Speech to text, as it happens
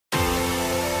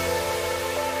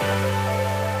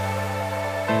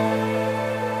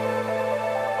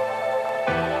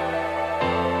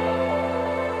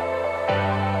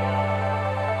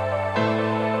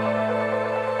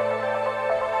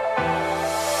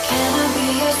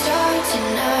a star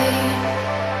tonight.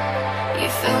 You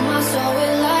fill my soul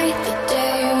with light the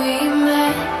day we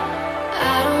met.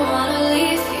 I don't wanna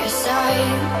leave your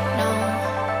side, no.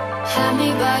 Have me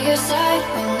by your side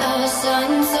when the sun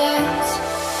sets.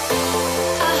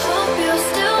 I hope you'll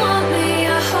still want me,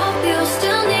 I hope you'll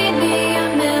still need me a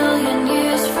million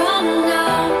years from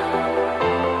now.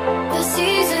 The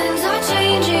seasons are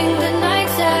changing, the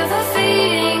nights ever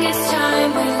fading. It's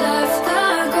time we left the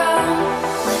ground.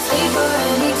 Let's leave for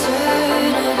an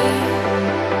eternity.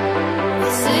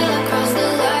 We'll sail across the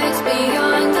lights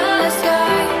beyond the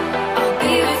sky. I'll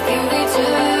be with you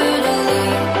eternally.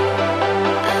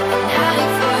 I'm an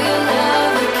addict for your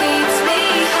love, it keeps me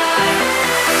high.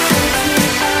 Keeps me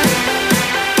high.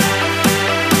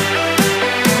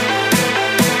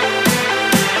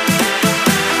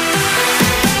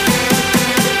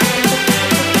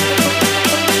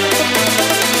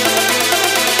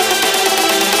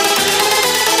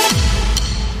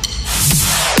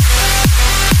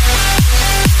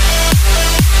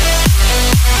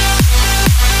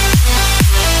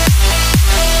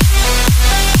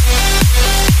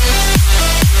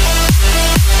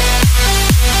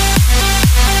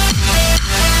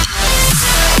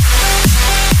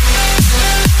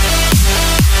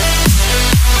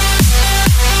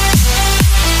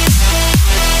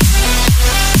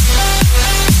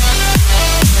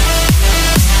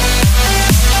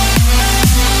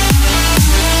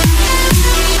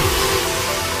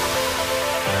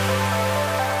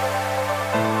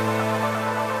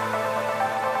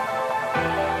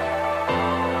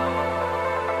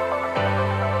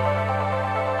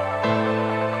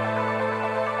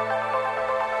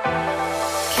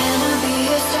 Can I be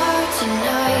a star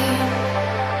tonight?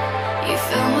 You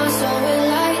fill my soul with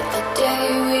light the day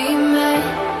we met.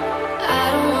 I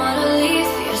don't wanna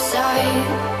leave your side,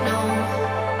 no.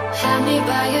 Have me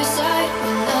by your side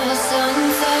when the sun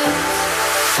sets.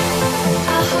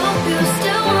 I hope you'll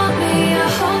still want me, I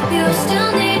hope you'll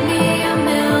still need me a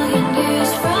million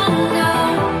years from now.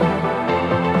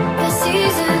 The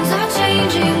seasons are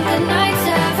changing, the nights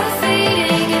ever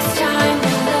fading. It's time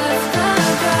we left the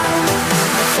ground.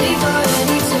 Let's leave for an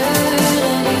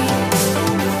eternity.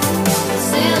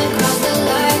 Sail across the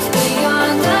lights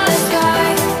beyond the sky.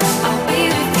 I'll be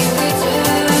with you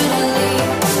eternally.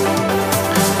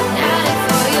 I'm an addict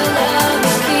for your love,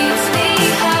 it keeps me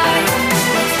high.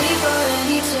 Let's leave for an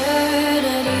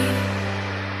eternity.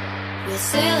 We'll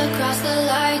sail across the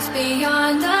lights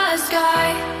beyond the sky.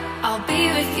 I'll be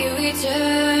with you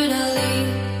eternally.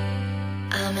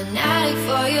 I'm an addict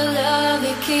for your love,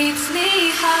 it keeps me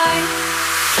high.